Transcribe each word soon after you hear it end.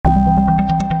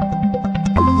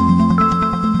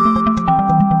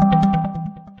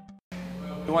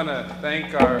want to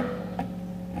thank our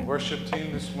worship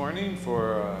team this morning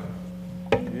for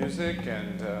music,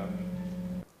 and I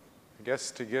guess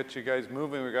to get you guys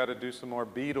moving, we got to do some more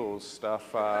Beatles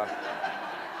stuff.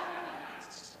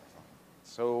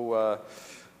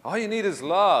 All you need is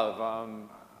love.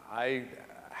 I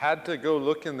had to go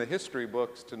look in the history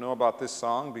books to know about this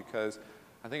song because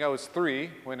I think I was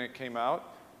 3 when it came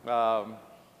out, but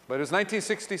it was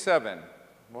 1967.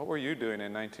 What were you doing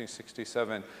in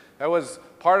 1967? That was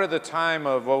part of the time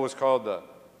of what was called the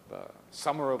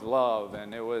Summer of Love,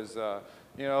 and it was, I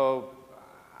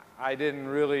didn't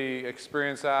really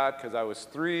experience that because I was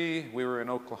 3. We were in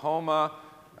Oklahoma.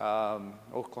 I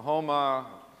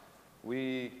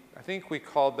think we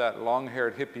called that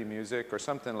long-haired hippie music or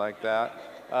something like that.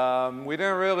 We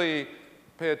didn't really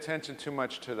pay attention too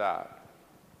much to that.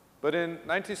 But in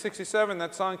 1967,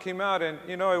 that song came out, and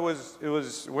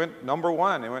it went number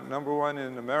 1. It went number 1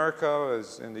 in America, it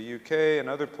was in the UK and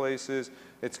other places.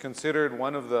 It's considered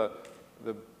one of the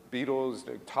Beatles'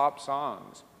 top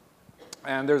songs.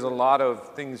 And there's a lot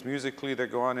of things musically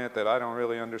that go on it that I don't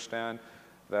really understand.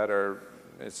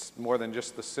 It's more than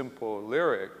just the simple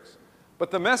lyrics.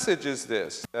 But the message is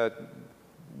this: that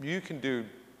you can do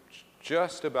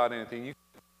just about anything. You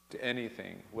can do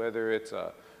anything, whether it's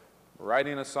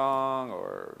writing a song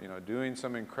or doing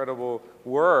some incredible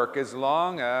work, as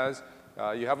long as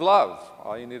you have love.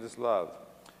 All you need is love.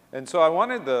 And so I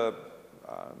wanted the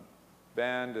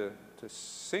band to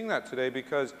sing that today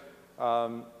because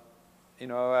having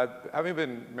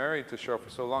been married to Cheryl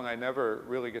for so long, I never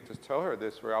really get to tell her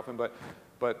this very often, but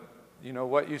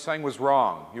what you sang was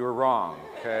wrong. You were wrong,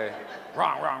 okay?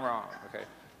 wrong, okay?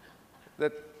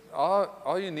 That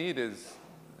all you need is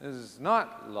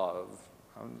not love.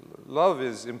 Love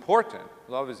is important.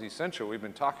 Love is essential. We've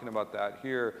been talking about that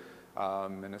here,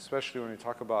 and especially when we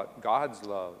talk about God's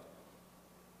love.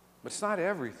 But it's not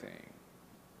everything.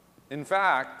 In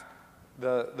fact,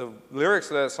 the lyrics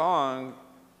of that song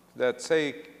that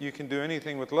say you can do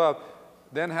anything with love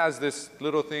then has this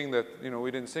little thing that we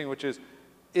didn't sing, which is,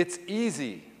 it's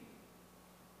easy.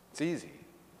 It's easy.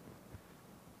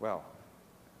 Well,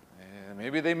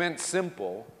 maybe they meant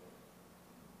simple,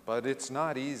 but it's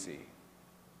not easy.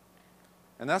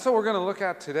 And that's what we're going to look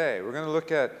at today. We're going to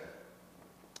look at,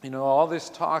 all this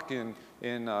talk in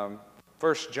 1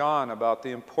 John about the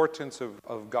importance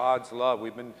of God's love.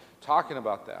 We've been talking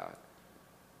about that.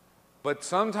 But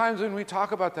sometimes when we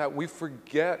talk about that, we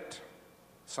forget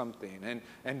something.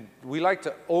 And we like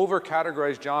to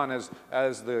over-categorize John as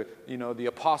the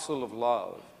apostle of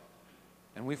love.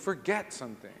 And we forget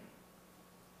something.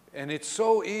 And it's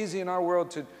so easy in our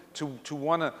world to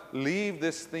want to leave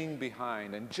this thing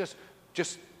behind and just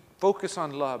focus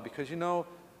on love, because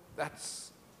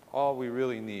that's all we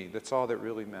really need. That's all that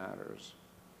really matters.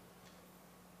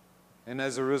 And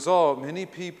as a result, many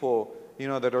people,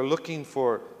 that are looking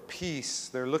for peace,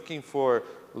 they're looking for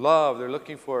love, they're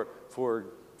looking for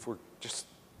just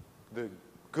the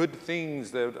good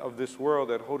things of this world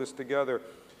that hold us together,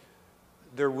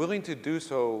 they're willing to do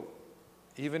so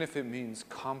even if it means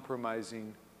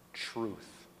compromising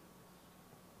truth.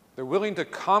 They're willing to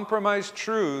compromise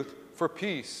truth for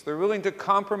peace. They're willing to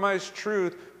compromise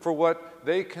truth for what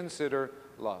they consider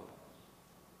love.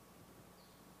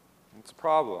 It's a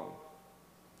problem.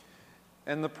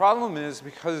 And the problem is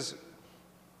because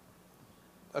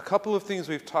a couple of things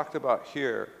we've talked about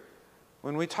here.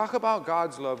 When we talk about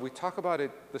God's love, we talk about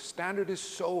it, the standard is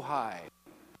so high.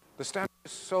 The standard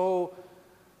is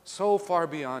so far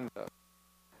beyond us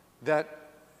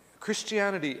that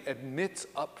Christianity admits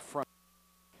up front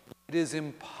it is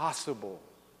impossible.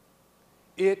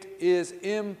 It is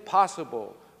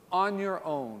impossible on your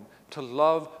own to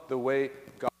love the way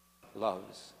God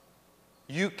loves.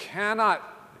 You cannot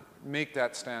make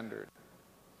that standard.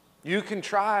 You can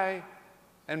try,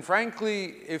 and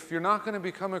frankly, if you're not going to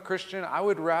become a Christian, I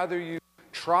would rather you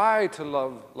try to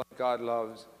love like God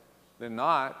loves than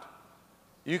not.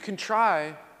 You can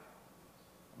try,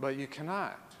 but you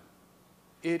cannot.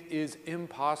 It is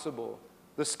impossible.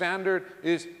 The standard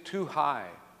is too high.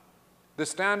 The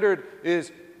standard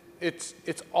is, it's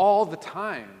all the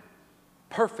time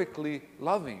perfectly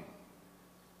loving.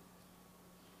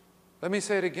 Let me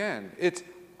say it again. It's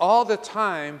all the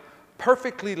time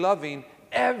perfectly loving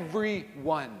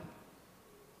everyone.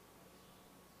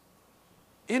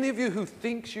 Any of you who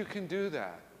thinks you can do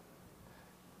that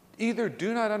either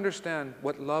do not understand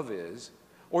what love is,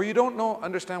 or you don't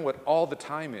understand what all the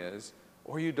time is,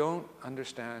 or you don't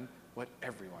understand what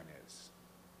everyone is.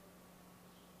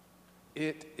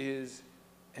 It is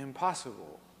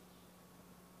impossible.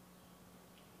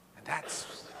 And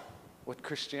that's what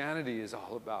Christianity is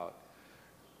all about.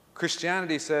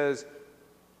 Christianity says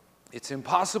it's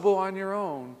impossible on your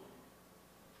own,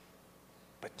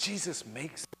 but Jesus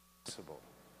makes it possible.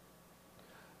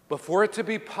 But for it to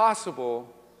be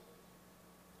possible,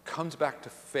 comes back to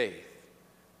faith.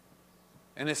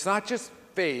 And it's not just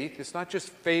faith. It's not just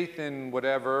faith in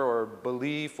whatever or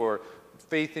belief or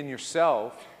faith in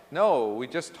yourself. No, we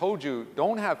just told you,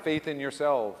 don't have faith in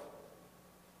yourself.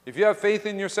 If you have faith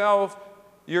in yourself,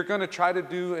 you're going to try to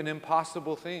do an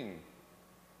impossible thing.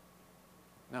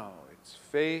 No, it's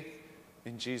faith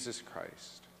in Jesus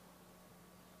Christ.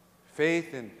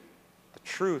 Faith in the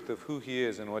truth of who he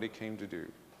is and what he came to do.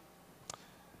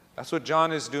 That's what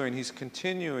John is doing. He's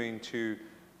continuing to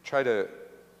try to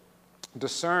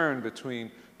discern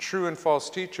between true and false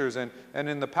teachers. And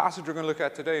in the passage we're going to look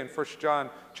at today in 1 John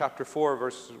chapter 4,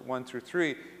 verses 1 through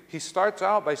 3, he starts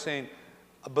out by saying,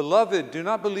 "Beloved, do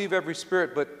not believe every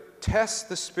spirit, but test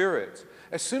the spirits."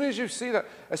 As soon as you see that,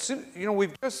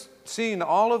 we've just seen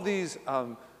all of these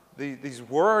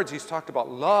words. He's talked about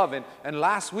love. And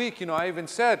last week, I even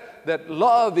said that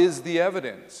love is the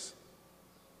evidence.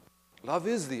 Love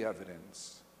is the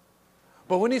evidence.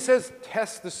 But when he says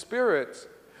test the spirits,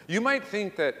 you might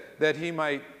think that he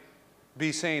might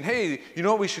be saying, hey, you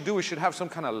know what we should do? We should have some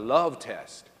kind of love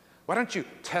test. Why don't you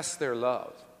test their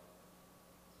love?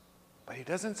 But he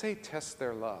doesn't say test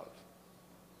their love.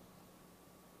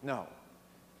 No.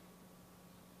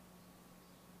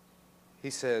 He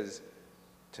says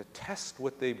to test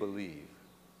what they believe.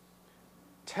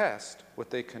 Test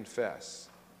what they confess.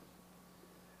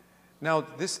 Now,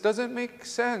 this doesn't make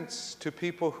sense to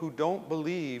people who don't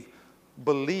believe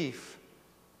belief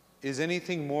is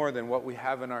anything more than what we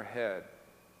have in our head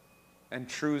and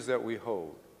truths that we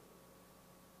hold.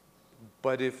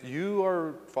 But if you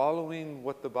are following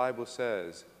what the Bible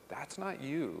says, that's not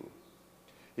you.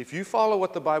 If you follow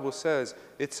what the Bible says,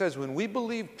 it says when we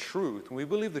believe truth, when we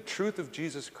believe the truth of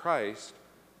Jesus Christ,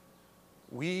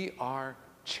 we are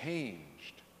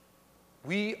changed.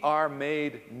 We are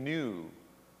made new.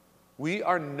 We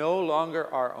are no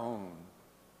longer our own.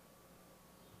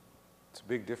 It's a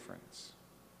big difference.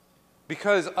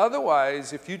 Because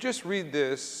otherwise, if you just read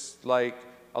this like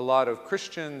a lot of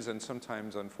Christians and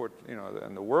sometimes, unfortunately,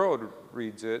 and the world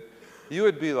reads it, you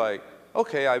would be like,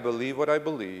 okay, I believe what I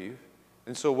believe.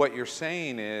 And so what you're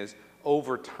saying is,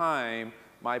 over time,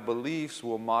 my beliefs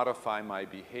will modify my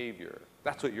behavior.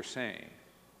 That's what you're saying.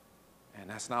 And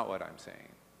that's not what I'm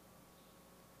saying.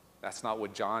 That's not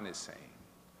what John is saying.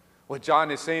 What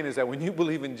John is saying is that when you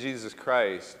believe in Jesus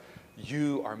Christ,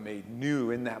 you are made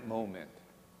new in that moment.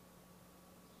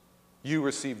 You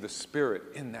receive the Spirit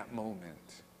in that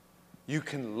moment. You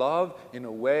can love in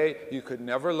a way you could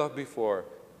never love before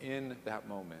in that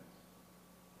moment.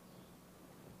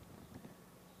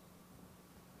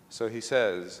 So he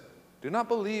says, do not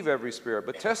believe every spirit,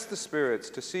 but test the spirits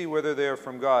to see whether they are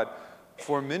from God.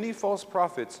 For many false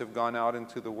prophets have gone out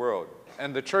into the world.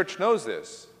 And the church knows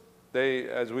this. They,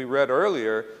 as we read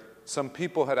earlier, some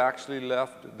people had actually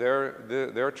left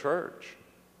their church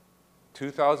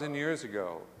 2,000 years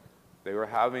ago. They were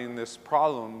having this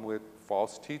problem with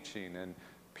false teaching, and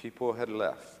people had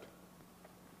left.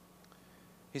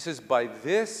 He says, by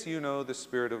this you know the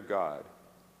Spirit of God.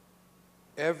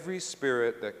 Every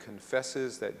spirit that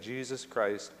confesses that Jesus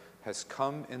Christ has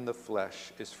come in the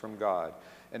flesh is from God,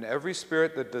 and every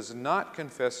spirit that does not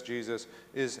confess Jesus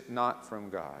is not from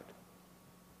God.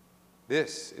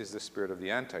 This is the spirit of the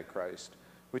Antichrist,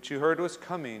 which you heard was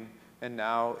coming and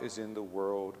now is in the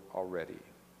world already.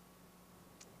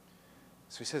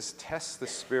 So he says, test the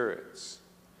spirits.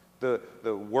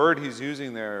 The word he's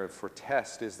using there for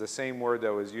test is the same word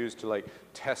that was used to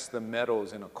test the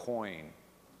metals in a coin.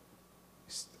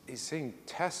 He's saying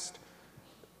test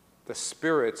the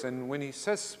spirits. And when he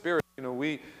says spirit,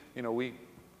 we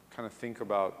kind of think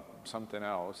about something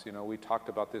else. We talked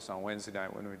about this on Wednesday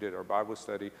night when we did our Bible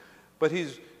study. But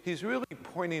he's really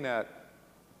pointing at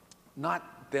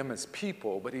not them as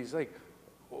people, but he's like,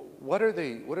 what are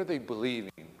they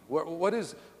believing? What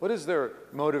is their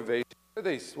motivation?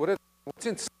 What's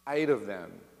inside of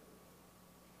them?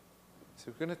 So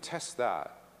we're going to test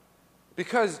that.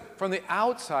 Because from the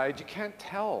outside, you can't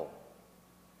tell.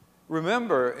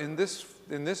 Remember, in this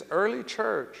early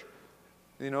church,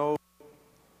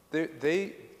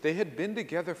 they had been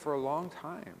together for a long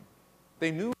time.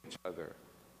 They knew each other.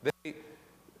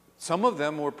 Some of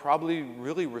them were probably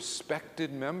really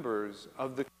respected members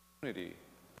of the community.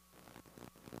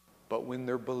 But when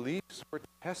their beliefs were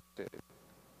tested,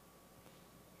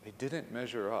 they didn't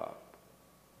measure up.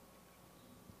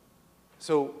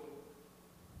 So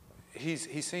he's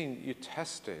saying you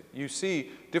test it. You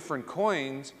see different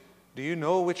coins. Do you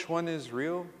know which one is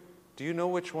real? do you know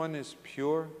which one is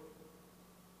pure?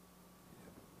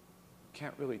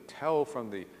 Can't really tell from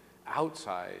the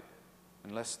outside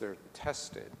unless they're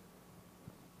tested.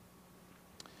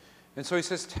 And so he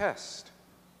says, test.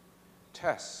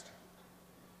 Test.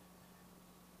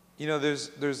 You know,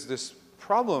 there's this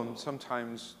problem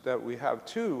sometimes that we have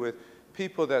too with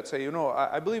people that say, you know,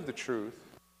 I believe the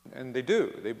truth. And they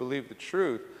do. They believe the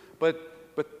truth. But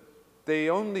they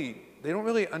don't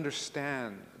really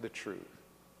understand the truth.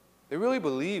 They really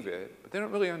believe it, but they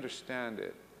don't really understand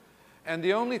it. And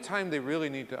the only time they really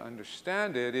need to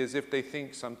understand it is if they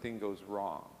think something goes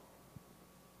wrong.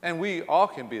 And we all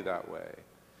can be that way.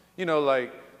 You know,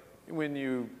 like when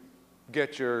you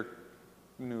get your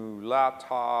new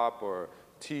laptop or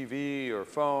TV or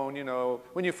phone, you know,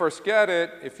 when you first get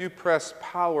it, if you press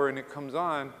power and it comes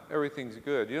on, everything's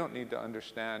good. You don't need to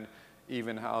understand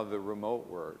even how the remote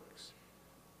works.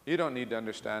 You don't need to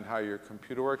understand how your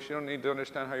computer works. You don't need to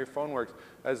understand how your phone works,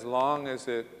 as long as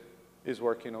it is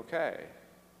working okay.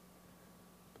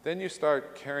 But then you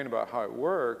start caring about how it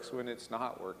works when it's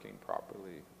not working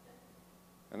properly.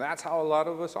 And that's how a lot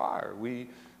of us are.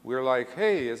 We're like,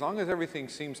 hey, as long as everything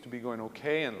seems to be going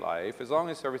okay in life, as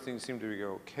long as everything seems to be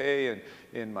going okay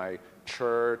in my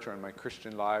church or in my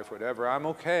Christian life, whatever, I'm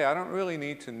okay. I don't really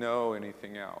need to know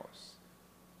anything else.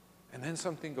 And then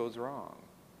something goes wrong.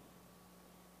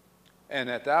 And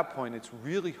at that point, it's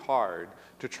really hard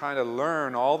to try to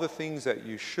learn all the things that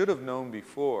you should have known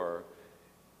before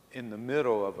in the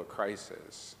middle of a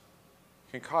crisis.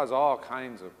 It can cause all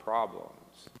kinds of problems.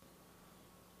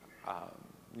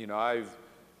 You know, I've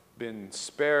been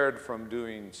spared from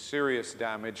doing serious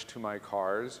damage to my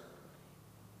cars,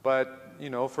 but, you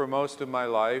know, for most of my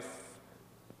life,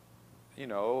 you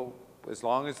know, as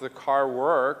long as the car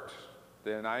worked,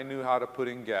 then I knew how to put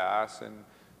in gas and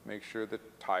make sure the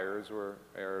tires were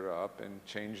aired up and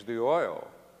change the oil.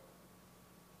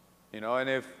 You know, and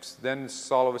if then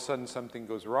all of a sudden something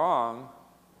goes wrong,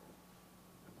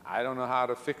 I don't know how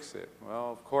to fix it.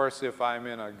 Well, of course, if I'm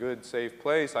in a good, safe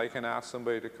place, I can ask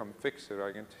somebody to come fix it.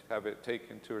 I can have it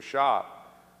taken to a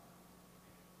shop.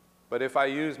 But if I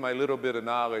use my little bit of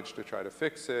knowledge to try to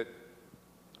fix it,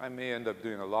 I may end up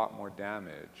doing a lot more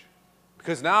damage.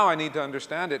 Because now I need to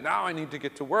understand it. Now I need to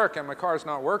get to work, and my car's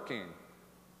not working.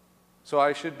 So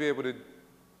I should be able to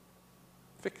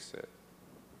fix it.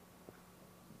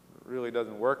 It really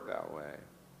doesn't work that way.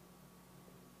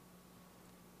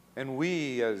 And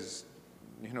we, as,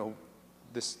 you know,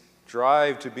 this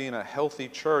drive to being a healthy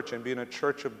church and being a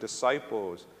church of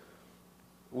disciples,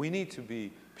 we need to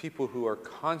be people who are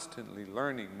constantly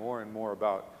learning more and more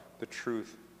about the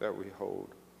truth that we hold.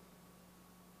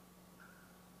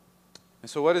 And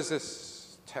so what does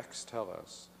this text tell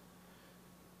us?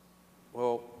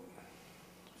 Well,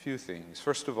 a few things.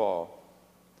 First of all,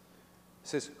 it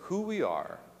says who we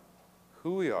are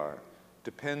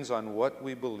depends on what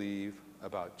we believe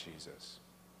about Jesus.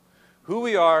 Who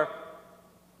we are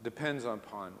depends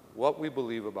upon what we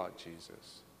believe about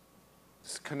Jesus.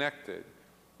 It's connected.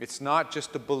 It's not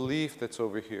just a belief that's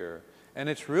over here. And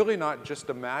it's really not just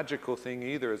a magical thing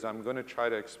either, as I'm going to try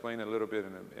to explain a little bit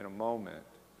in a moment.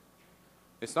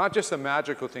 It's not just a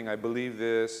magical thing, I believe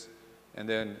this, and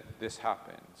then this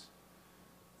happens.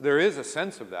 There is a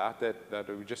sense of that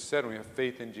we just said, when we have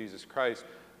faith in Jesus Christ,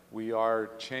 we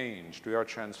are changed, we are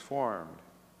transformed.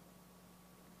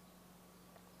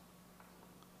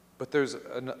 But there's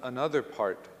another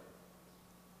part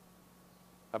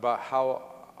about how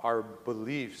our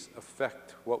beliefs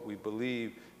affect what we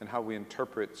believe and how we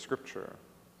interpret Scripture.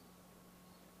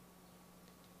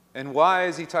 And why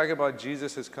is he talking about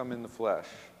Jesus has come in the flesh?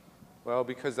 Well,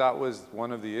 because that was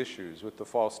one of the issues with the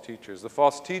false teachers. The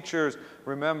false teachers,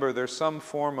 remember, there's some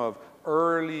form of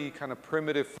early kind of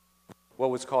primitive,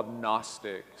 what was called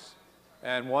Gnostics.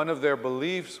 And one of their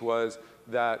beliefs was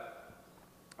that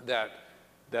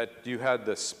you had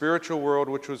the spiritual world,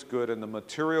 which was good, and the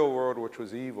material world, which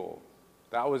was evil.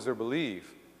 That was their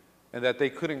belief, and that they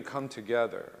couldn't come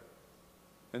together.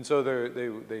 And so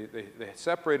they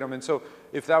separate them. And so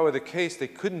if that were the case, they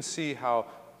couldn't see how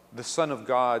the Son of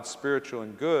God, spiritual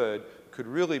and good, could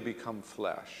really become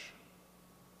flesh.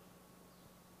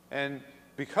 And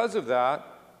because of that,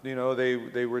 you know,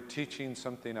 they were teaching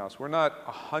something else. We're not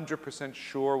 100%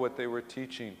 sure what they were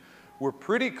teaching. We're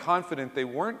pretty confident they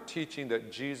weren't teaching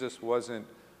that Jesus wasn't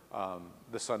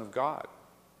the Son of God.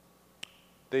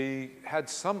 They had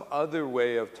some other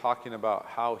way of talking about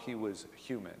how he was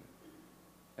human.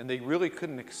 And they really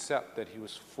couldn't accept that he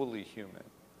was fully human.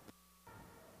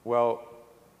 Well,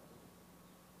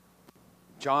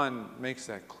 John makes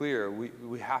that clear.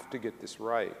 We have to get this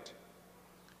right.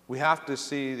 We have to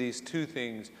see these two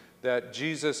things that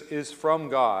Jesus is from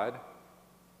God,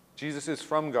 Jesus is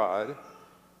from God,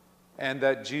 and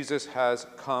that Jesus has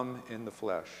come in the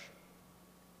flesh.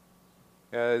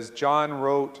 As John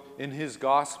wrote in his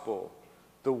gospel,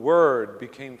 the Word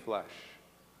became flesh.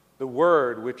 The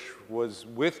Word, which was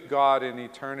with God in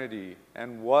eternity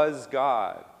and was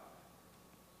God,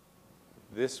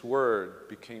 this Word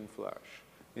became flesh.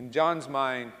 In John's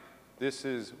mind, this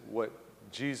is what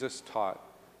Jesus taught.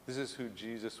 This is who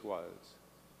Jesus was.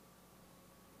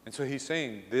 And so he's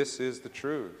saying, this is the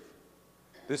truth.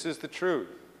 This is the truth.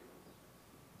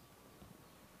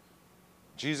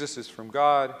 Jesus is from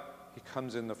God. He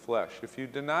comes in the flesh. If you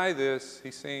deny this,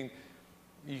 he's saying,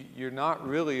 you're not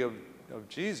really of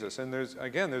Jesus. And there's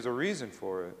a reason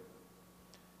for it.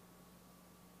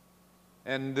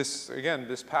 And this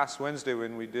past Wednesday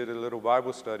when we did a little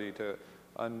Bible study to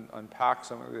unpack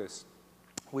some of this,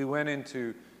 we went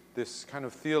into this kind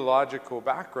of theological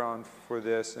background for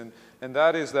this, and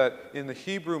that is that in the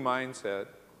Hebrew mindset,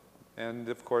 and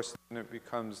of course then it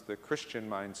becomes the Christian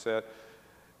mindset,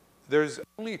 there's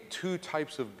only two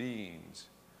types of beings.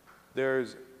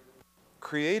 There's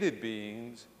created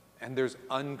beings and there's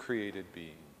uncreated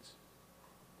beings.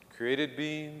 Created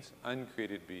beings,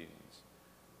 uncreated beings.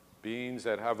 Beings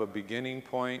that have a beginning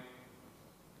point,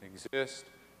 exist,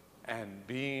 and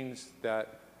beings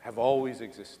that have always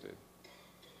existed.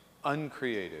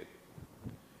 Uncreated.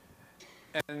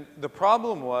 And the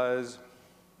problem was,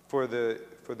 for the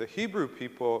Hebrew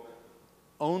people,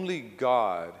 only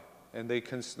God, and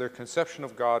their conception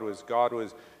of God was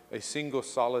a single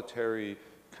solitary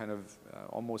kind of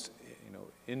almost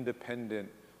independent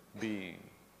being.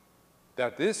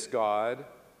 That this God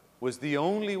was the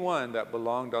only one that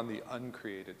belonged on the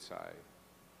uncreated side.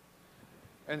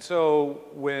 And so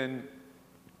when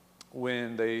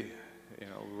they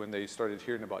started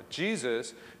hearing about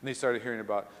Jesus, and they started hearing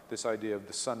about this idea of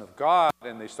the Son of God,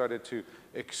 and they started to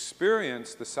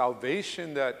experience the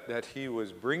salvation that he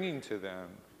was bringing to them,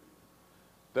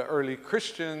 the early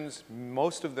Christians,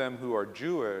 most of them who are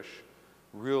Jewish,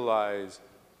 realize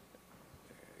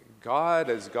God,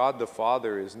 as God the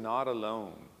Father, is not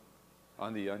alone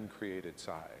on the uncreated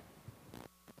side.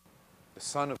 The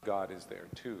Son of God is there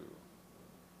too.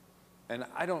 And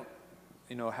I don't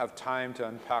have time to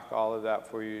unpack all of that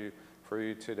for you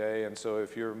today. And so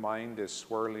if your mind is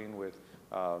swirling with,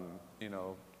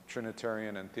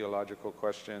 Trinitarian and theological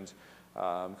questions,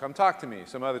 come talk to me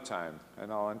some other time,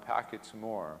 and I'll unpack it some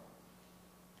more.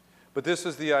 But this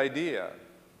is the idea.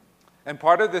 And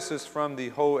part of this is from the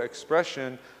whole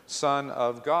expression, Son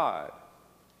of God.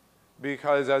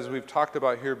 Because as we've talked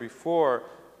about here before,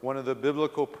 one of the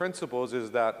biblical principles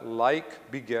is that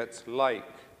like begets like.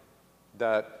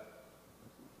 That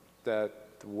the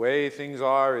way things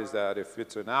are is that if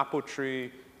it's an apple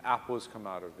tree, apples come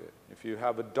out of it. If you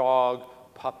have a dog,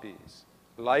 puppies.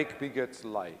 Like begets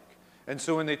like. And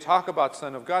so when they talk about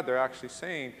Son of God, they're actually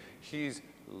saying he's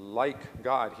like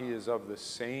God. He is of the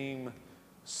same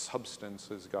substance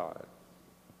as God.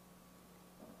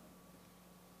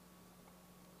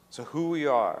 So who we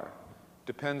are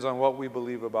depends on what we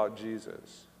believe about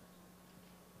Jesus.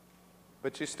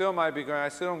 But you still might be going, I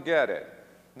still don't get it.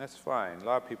 And that's fine. A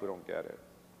lot of people don't get it.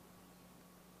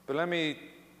 But let me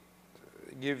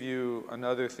give you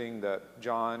another thing that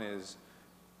John is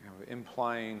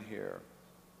implying here.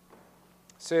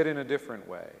 Say it in a different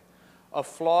way. A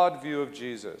flawed view of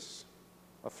Jesus,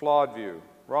 a flawed view,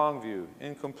 wrong view,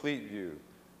 incomplete view,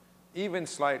 even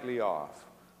slightly off,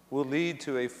 will lead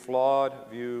to a flawed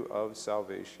view of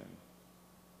salvation.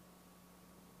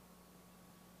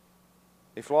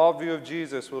 A flawed view of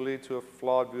Jesus will lead to a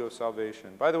flawed view of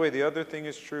salvation. By the way, the other thing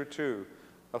is true too.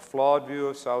 A flawed view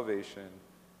of salvation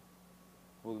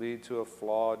will lead to a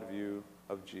flawed view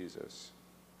of Jesus.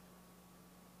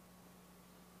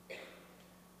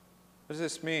 What does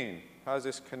this mean? How is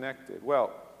this connected?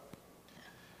 Well,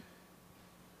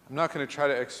 I'm not going to try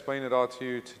to explain it all to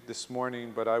you this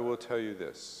morning, but I will tell you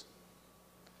this.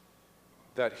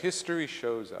 That history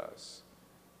shows us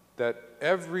that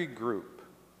every group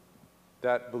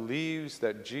that believes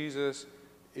that Jesus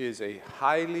is a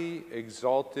highly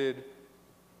exalted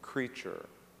creature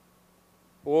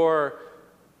or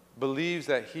believes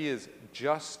that he is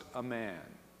just a man,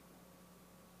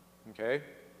 okay?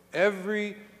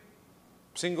 Every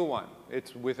single one,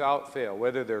 it's without fail,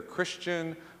 whether they're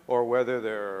Christian or whether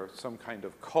they're some kind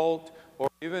of cult, or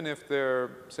even if they're,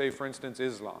 say, for instance,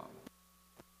 Islam.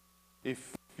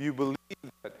 If you believe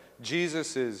that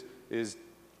Jesus is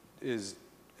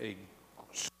a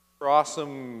super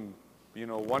awesome,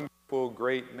 wonderful,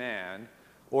 great man,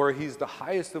 or he's the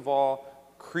highest of all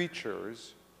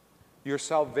creatures, Your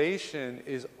salvation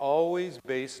is always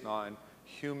based on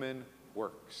human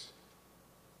works.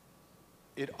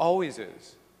 It always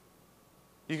is.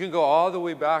 You can go all the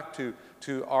way back to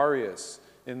Arius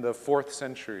in the 4th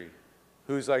century,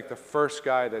 who's like the first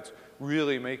guy that's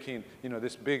really making,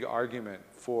 this big argument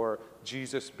for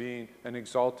Jesus being an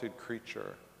exalted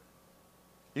creature.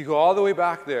 You go all the way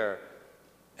back there,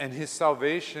 and his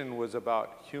salvation was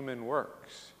about human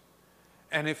works.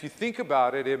 And if you think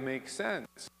about it, it makes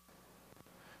sense.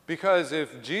 Because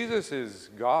if Jesus is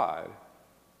God,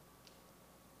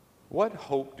 what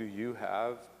hope do you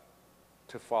have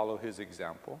to follow his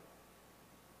example?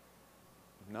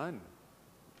 None.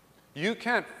 You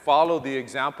can't follow the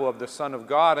example of the Son of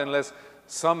God unless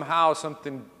somehow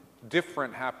something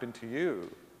different happened to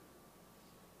you.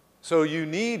 So you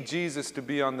need Jesus to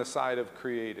be on the side of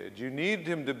created. You need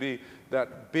him to be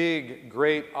that big,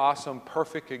 great, awesome,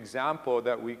 perfect example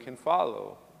that we can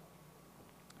follow.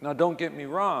 Now, don't get me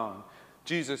wrong.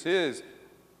 Jesus is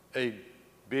a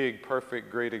big,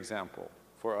 perfect, great example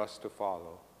for us to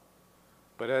follow.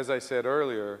 But as I said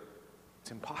earlier,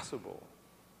 it's impossible.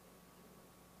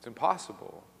 It's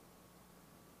impossible.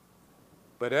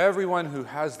 But everyone who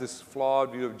has this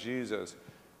flawed view of Jesus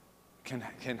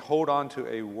can hold on to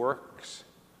a works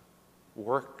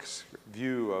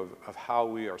view of how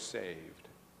we are saved.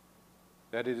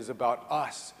 That it is about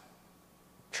us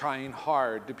trying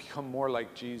hard to become more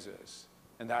like Jesus,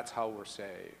 and that's how we're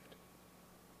saved.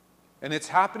 And it's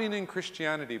happening in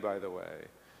Christianity, by the way,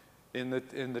 in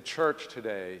the church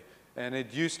today. And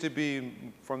it used to be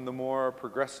from the more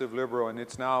progressive liberal, and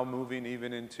it's now moving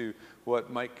even into what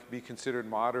might be considered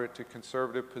moderate to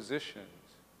conservative positions,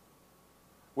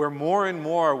 where more and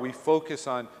more we focus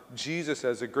on Jesus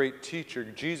as a great teacher,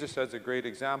 Jesus as a great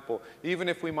example, even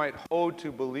if we might hold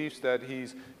to beliefs that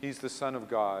he's the Son of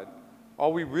God.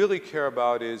 All we really care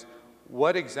about is,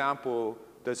 what example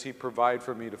does he provide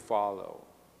for me to follow?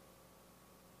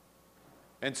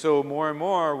 And so more and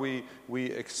more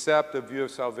we accept a view of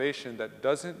salvation that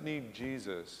doesn't need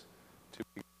Jesus to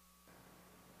be.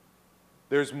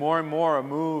 There's more and more a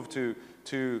move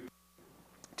to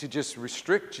just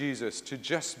restrict Jesus to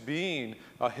just being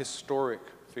a historic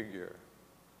figure.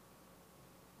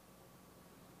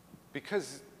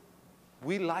 Because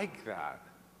we like that.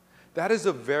 That is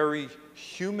a very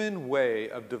human way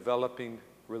of developing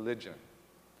religion.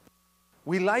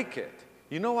 We like it.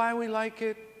 You know why we like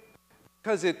it?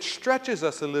 Because it stretches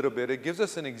us a little bit. It gives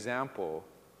us an example,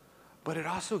 but it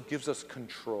also gives us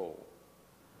control.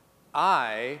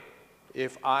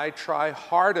 If I try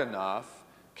hard enough,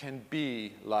 can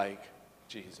be like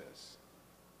Jesus.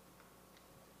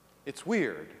 It's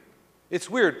weird. It's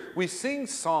weird. We sing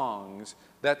songs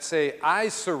that say, I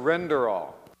surrender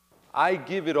all. I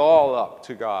give it all up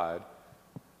to God.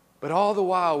 But all the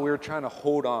while, we're trying to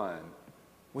hold on.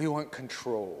 We want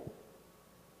control.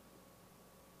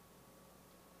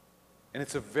 And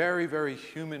it's a very, very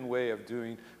human way of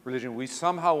doing religion. We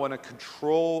somehow want to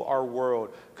control our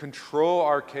world, control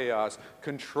our chaos,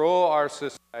 control our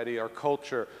society, our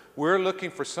culture. We're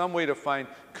looking for some way to find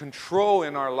control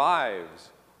in our lives.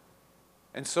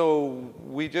 And so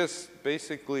we just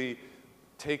basically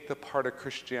take the part of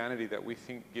Christianity that we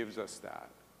think gives us that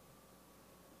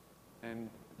and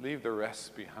leave the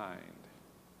rest behind.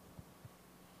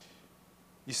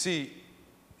 You see,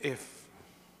 if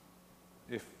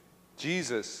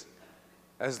Jesus,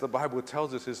 as the Bible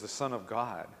tells us, is the Son of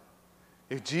God,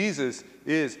 if Jesus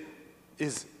is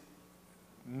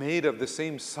made of the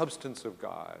same substance of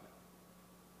God,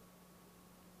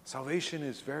 salvation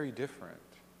is very different.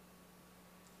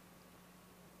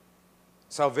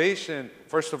 Salvation,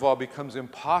 first of all, becomes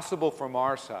impossible from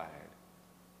our side.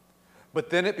 But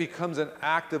then it becomes an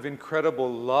act of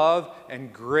incredible love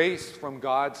and grace from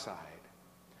God's side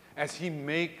as he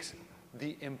makes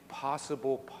the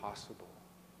impossible possible.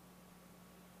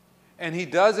 And he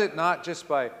does it not just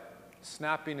by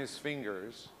snapping his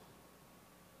fingers.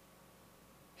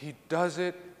 He does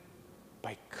it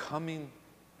by coming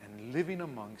and living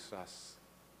amongst us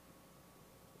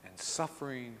and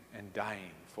suffering and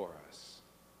dying for us.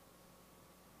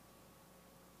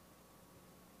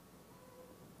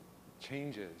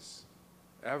 Changes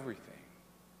everything.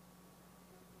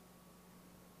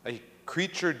 A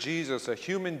creature Jesus, a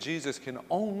human Jesus, can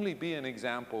only be an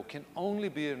example, can only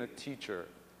be a teacher.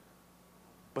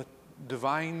 But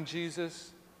divine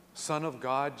Jesus, Son of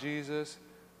God Jesus,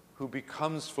 who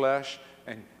becomes flesh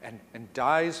and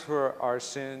dies for our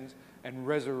sins and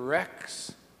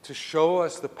resurrects to show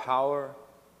us the power,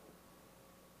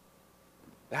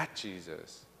 that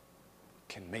Jesus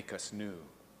can make us new.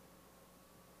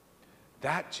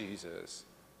 That Jesus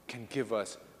can give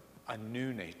us a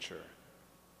new nature.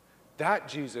 That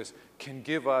Jesus can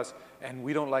give us, and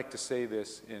we don't like to say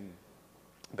this in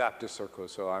Baptist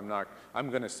circles, so I'm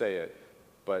going to say it,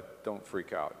 but don't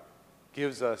freak out.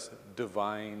 Gives us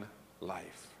divine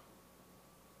life.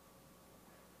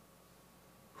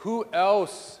 Who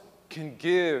else can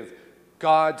give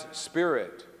God's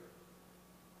Spirit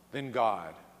than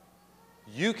God?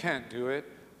 You can't do it.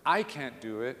 I can't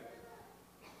do it.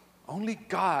 Only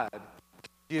God can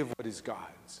give what is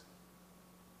God's.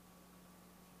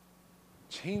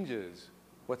 Changes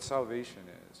what salvation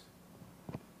is.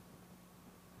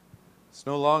 It's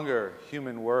no longer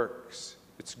human works.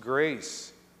 It's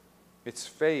grace. It's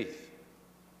faith.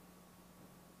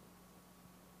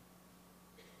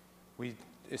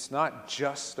 It's not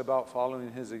just about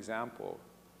following his example.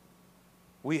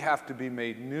 We have to be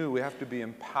made new. We have to be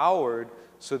empowered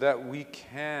so that we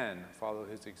can follow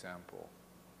his example.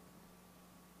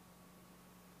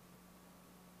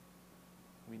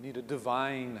 We need a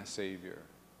divine Savior,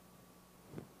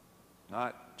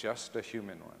 not just a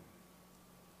human one.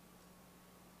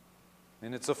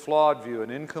 And it's a flawed view,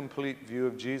 an incomplete view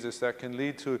of Jesus that can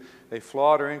lead to a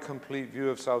flawed or incomplete view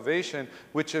of salvation,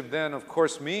 which then, of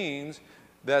course, means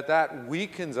that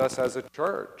weakens us as a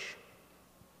church.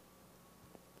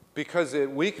 Because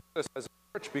it weakens us as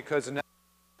a church because now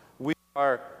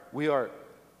we are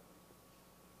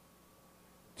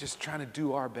just trying to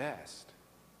do our best.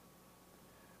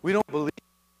 We don't believe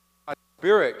God's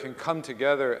Spirit can come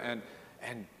together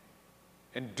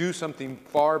and do something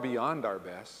far beyond our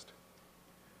best.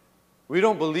 We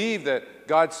don't believe that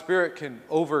God's Spirit can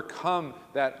overcome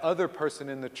that other person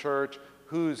in the church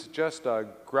who's just a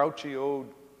grouchy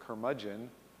old curmudgeon.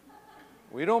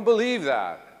 We don't believe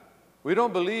that. We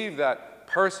don't believe that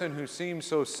person who seems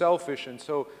so selfish and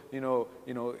so,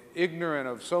 ignorant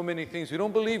of so many things. We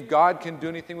don't believe God can do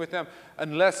anything with them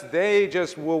unless they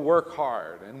just will work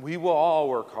hard, and we will all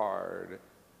work hard.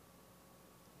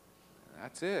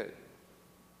 That's it.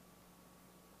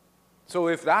 So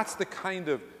if that's the kind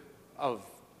of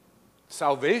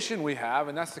salvation we have,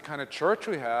 and that's the kind of church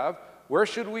we have, where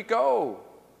should we go?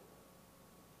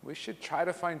 We should try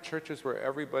to find churches where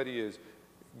everybody has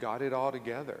got it all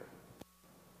together.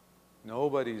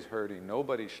 Nobody's hurting.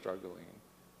 Nobody's struggling.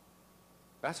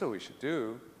 That's what we should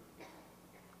do.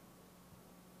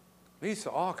 Leads to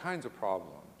all kinds of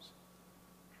problems.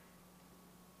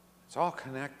 It's all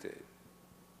connected.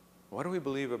 What do we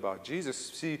believe about Jesus?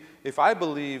 See, if I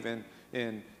believe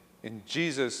in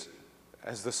Jesus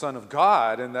as the Son of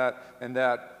God, and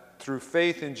that through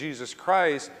faith in Jesus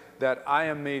Christ that I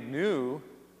am made new,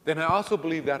 then I also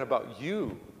believe that about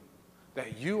you,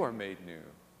 that you are made new.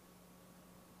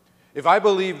 If I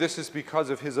believe this is because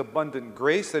of his abundant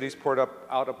grace that he's poured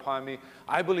out upon me,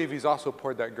 I believe he's also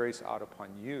poured that grace out upon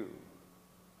you.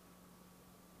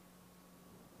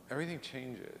 Everything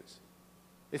changes.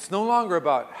 It's no longer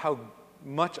about how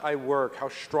much I work, how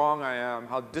strong I am,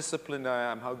 how disciplined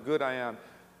I am, how good I am.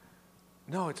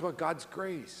 No, it's about God's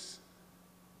grace.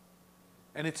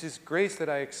 And it's his grace that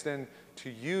I extend to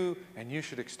you, and you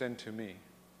should extend to me.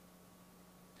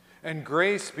 And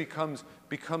grace becomes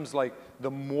like the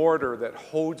mortar that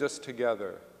holds us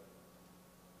together,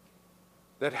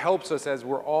 that helps us as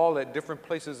we're all at different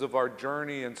places of our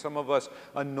journey, and some of us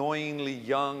annoyingly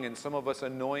young, and some of us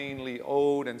annoyingly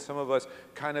old, and some of us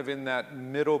kind of in that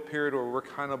middle period where we're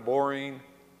kind of boring.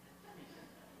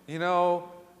 It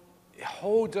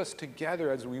holds us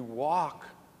together as we walk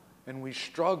and we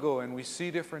struggle and we see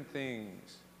different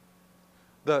things.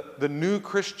 The new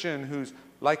Christian who's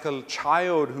like a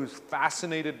child who's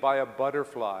fascinated by a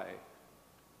butterfly.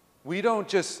 We don't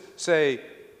just say,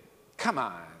 come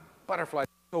on, butterflies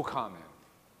are so common.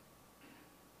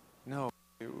 No,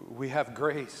 we have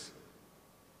grace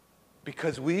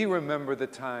because we remember the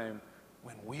time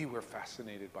when we were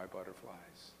fascinated by butterflies.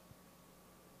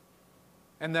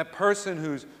 And that person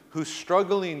who's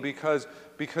struggling because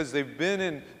they've been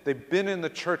in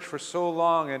the church for so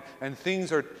long, and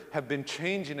things have been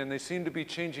changing, and they seem to be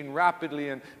changing rapidly,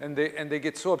 and they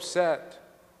get so upset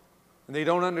and they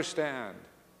don't understand.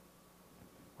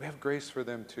 We have grace for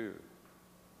them too.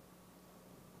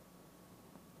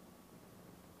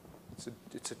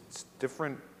 It's a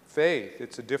different faith.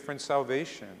 It's a different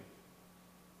salvation.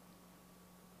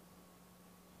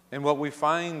 And what we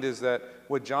find is that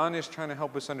what John is trying to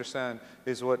help us understand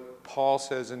is what Paul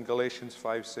says in Galatians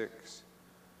 5:6.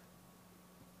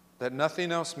 That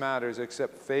nothing else matters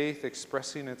except faith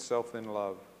expressing itself in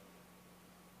love.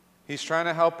 He's trying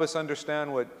to help us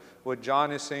understand what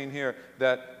John is saying here,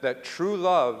 that true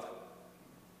love,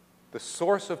 the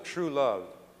source of true love,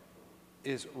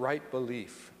 is right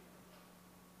belief.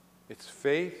 It's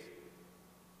faith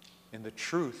in the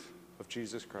truth of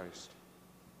Jesus Christ.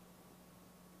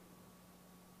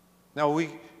 Now,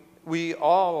 we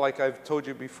all, like I've told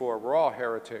you before, we're all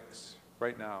heretics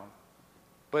right now.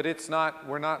 But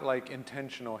we're not like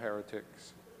intentional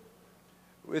heretics.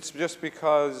 It's just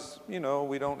because, we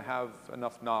don't have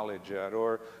enough knowledge yet,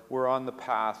 or we're on the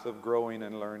path of growing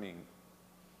and learning.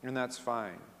 And that's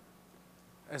fine,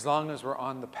 as long as we're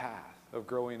on the path of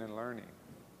growing and learning.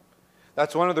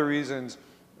 That's one of the reasons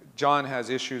John has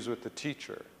issues with the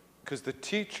teacher, because the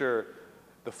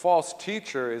false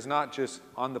teacher is not just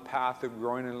on the path of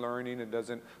growing and learning and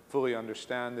doesn't fully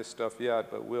understand this stuff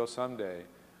yet, but will someday.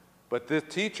 But the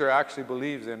teacher actually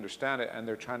believes they understand it, and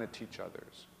they're trying to teach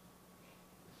others.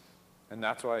 And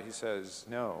that's why he says,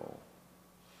 no,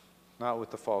 not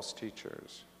with the false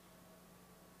teachers.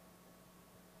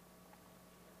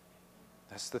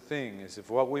 That's the thing, is if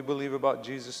what we believe about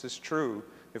Jesus is true,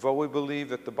 if what we believe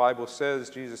that the Bible says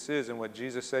Jesus is and what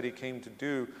Jesus said he came to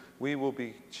do, we will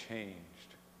be changed.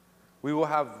 We will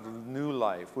have new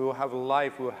life. We will have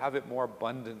life. We will have it more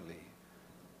abundantly.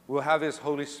 We'll have his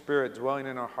Holy Spirit dwelling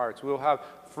in our hearts. We'll have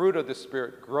fruit of the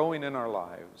Spirit growing in our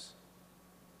lives.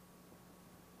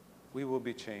 We will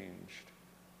be changed.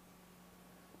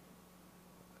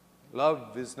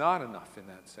 Love is not enough in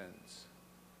that sense.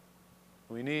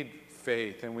 We need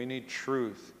faith and we need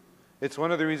truth. It's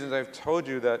one of the reasons I've told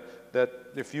you that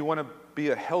if you want to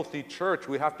be a healthy church,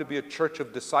 we have to be a church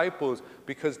of disciples,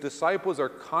 because disciples are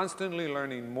constantly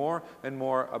learning more and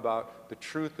more about the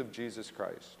truth of Jesus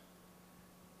Christ.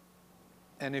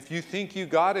 And if you think you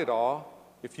got it all,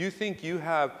 if you think you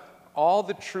have all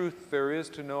the truth there is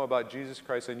to know about Jesus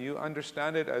Christ and you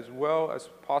understand it as well as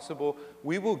possible,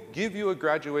 we will give you a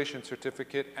graduation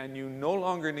certificate and you no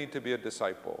longer need to be a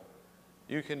disciple.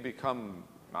 You can become,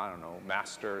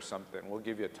 master or something. We'll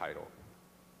give you a title.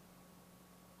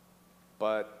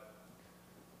 But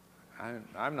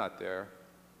I'm not there.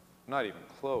 I'm not even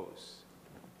close.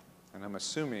 And I'm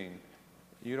assuming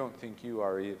you don't think you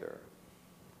are either.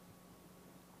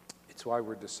 It's why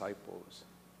we're disciples.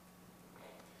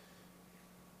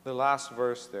 The last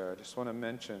verse there, I just want to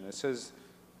mention, it says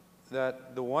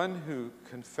that the one who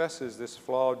confesses this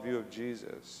flawed view of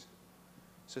Jesus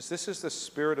says this is the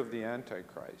spirit of the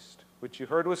Antichrist, which you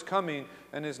heard was coming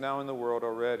and is now in the world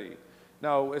already.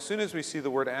 Now, as soon as we see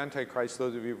the word Antichrist,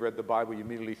 those of you who've read the Bible, you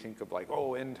immediately think of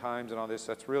end times and all this.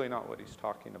 That's really not what he's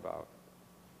talking about.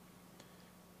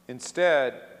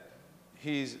 Instead,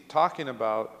 he's talking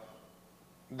about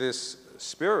this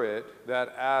spirit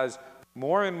that as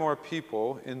more and more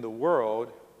people in the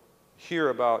world hear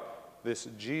about this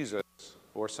Jesus,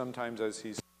 or sometimes as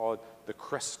he's called the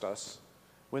Christus,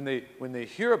 when they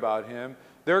hear about him,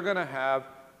 they're going to have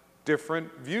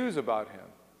different views about him.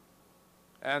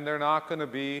 And they're not going to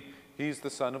be, he's the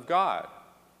Son of God.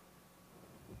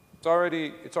 It's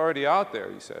already out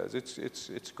there, he says.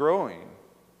 It's growing.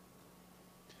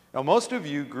 Now, most of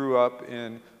you grew up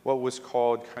in what was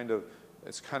called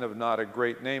it's kind of not a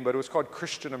great name, but it was called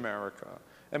Christian America.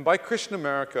 And by Christian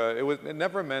America, it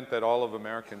never meant that all of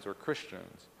Americans were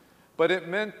Christians. But it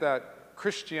meant that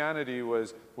Christianity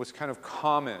was kind of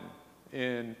common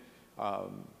in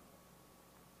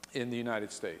the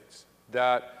United States.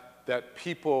 That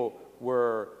people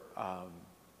were,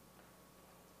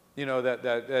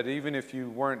 that even if you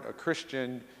weren't a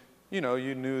Christian,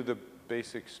 you knew the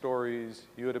basic stories.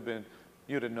 You'd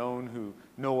have known who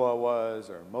Noah was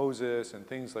or Moses and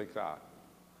things like that.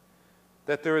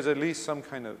 That there was at least some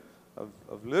kind of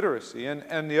literacy.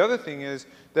 And the other thing is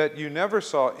that you never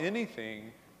saw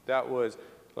anything that was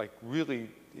like really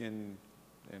in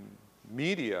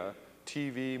media,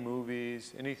 TV,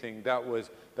 movies, anything that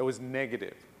was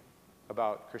negative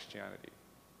about Christianity.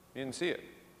 You didn't see it.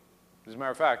 As a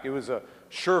matter of fact, it was a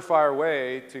surefire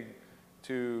way to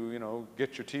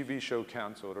get your TV show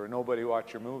canceled or nobody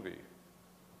watch your movie.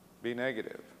 Be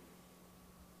negative.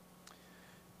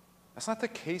 That's not the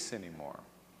case anymore.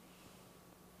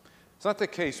 It's not the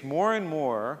case. More and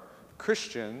more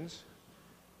Christians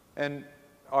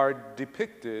are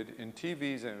depicted in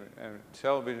TVs and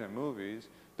television and movies.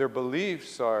 Their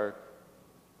beliefs are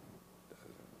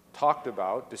talked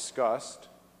about, discussed,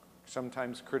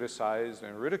 sometimes criticized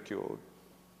and ridiculed.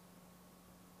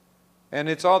 And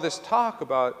it's all this talk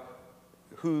about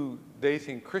who they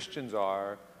think Christians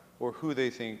are or who they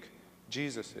think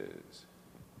Jesus is.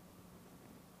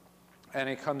 And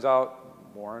it comes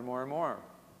out more and more and more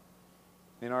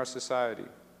in our society.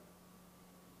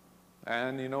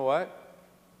 And you know what?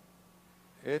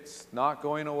 It's not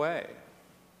going away.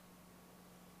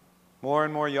 More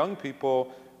and more young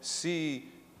people see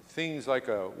things like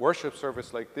a worship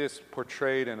service like this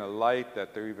portrayed in a light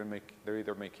that they're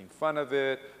either making fun of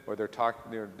it, or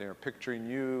they're picturing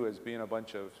you as being a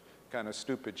bunch of kind of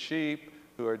stupid sheep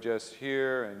who are just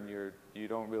here, and you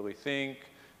don't really think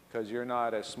because you're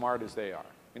not as smart as they are.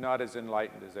 You're not as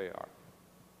enlightened as they are.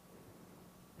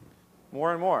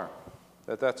 More and more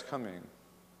that's coming.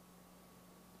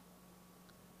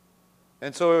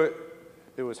 And so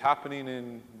it was happening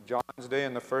in John's day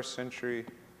in the first century.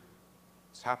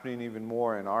 It's happening even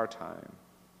more in our time.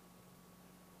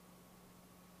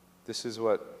 This is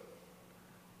what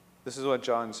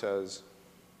John says.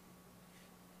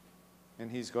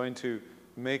 And he's going to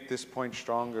make this point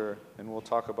stronger, and we'll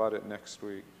talk about it next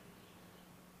week.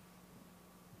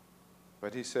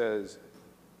 But he says,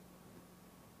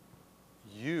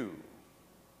 you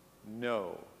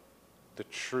know the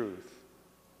truth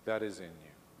that is in you.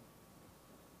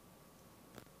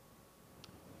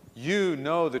 You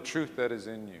know the truth that is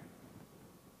in you.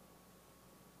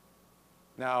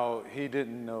 Now, he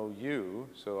didn't know you,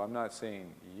 so I'm not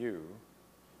saying you,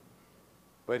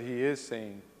 but he is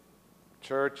saying,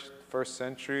 church, first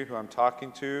century, who I'm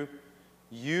talking to,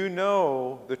 you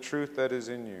know the truth that is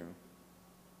in you.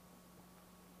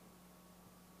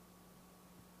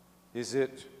 Is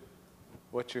it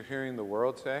what you're hearing the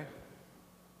world say?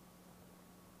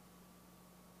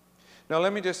 Now,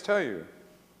 let me just tell you,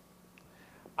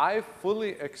 I fully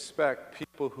expect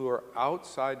people who are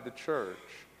outside the church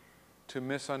to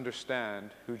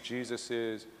misunderstand who Jesus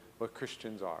is, what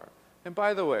Christians are. And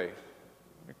by the way,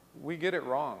 we get it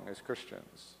wrong as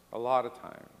Christians a lot of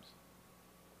times.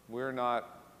 We're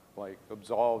not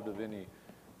absolved of any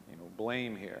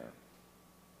blame here.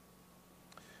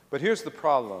 But here's the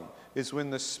problem, is when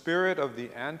the spirit of the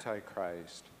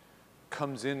Antichrist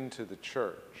comes into the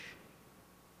church,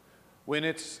 when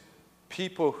it's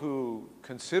people who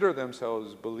consider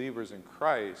themselves believers in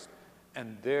Christ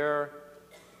and they're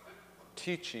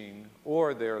teaching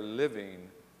or they're living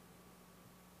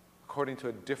according to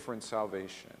a different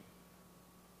salvation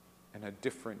and a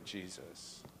different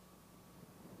Jesus.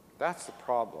 That's the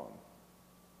problem.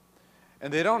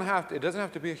 And it doesn't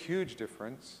have to be a huge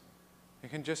difference. It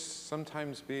can just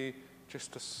sometimes be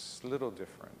just a little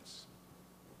difference.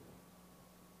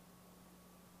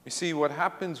 You see, what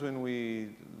happens when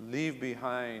we leave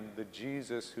behind the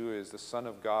Jesus who is the Son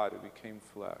of God who became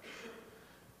flesh,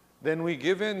 then we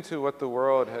give in to what the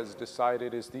world has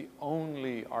decided is the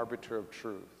only arbiter of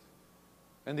truth.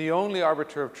 And the only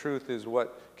arbiter of truth is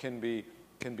what can be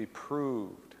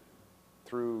proved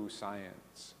through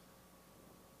science.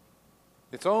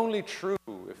 It's only true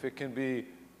if it can be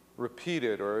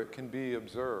repeated or it can be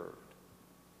observed.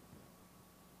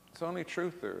 It's the only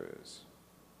truth there is.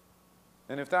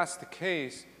 And if that's the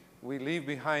case, we leave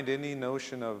behind any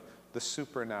notion of the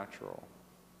supernatural.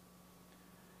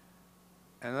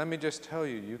 And let me just tell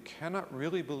you, you cannot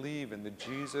really believe in the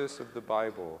Jesus of the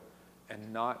Bible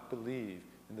and not believe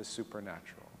in the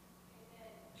supernatural.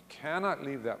 You cannot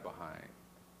leave that behind.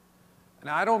 And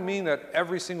I don't mean that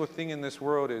every single thing in this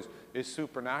world is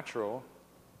supernatural.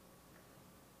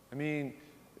 I mean,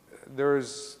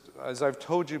 as I've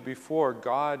told you before,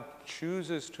 God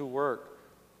chooses to work.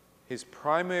 His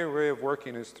primary way of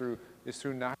working is through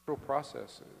natural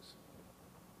processes.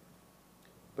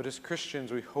 But as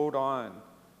Christians, we hold on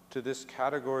to this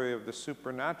category of the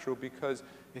supernatural because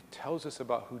it tells us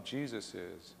about who Jesus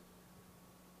is.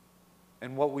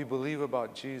 And what we believe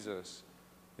about Jesus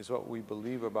is what we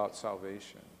believe about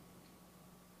salvation.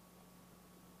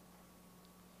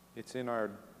 It's in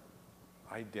our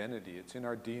identity. It's in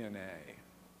our DNA.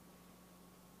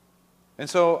 And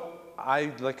so,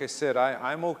 like I said,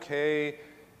 I'm okay,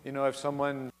 if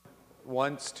someone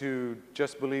wants to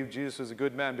just believe Jesus is a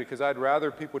good man, because I'd rather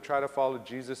people try to follow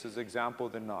Jesus' example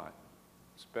than not.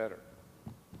 It's better.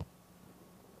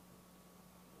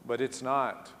 But it's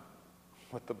not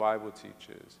what the Bible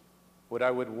teaches. What I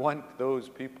would want those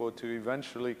people to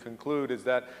eventually conclude is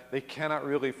that they cannot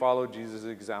really follow Jesus'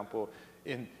 example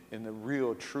in the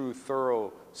real, true,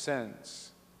 thorough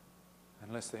sense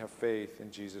unless they have faith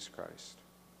in Jesus Christ.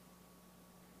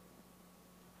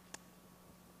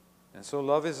 And so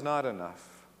love is not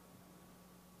enough.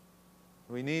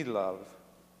 We need love.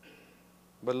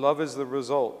 But love is the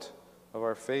result of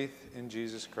our faith in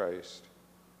Jesus Christ.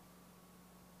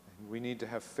 And we need to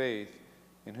have faith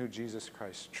in who Jesus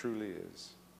Christ truly is.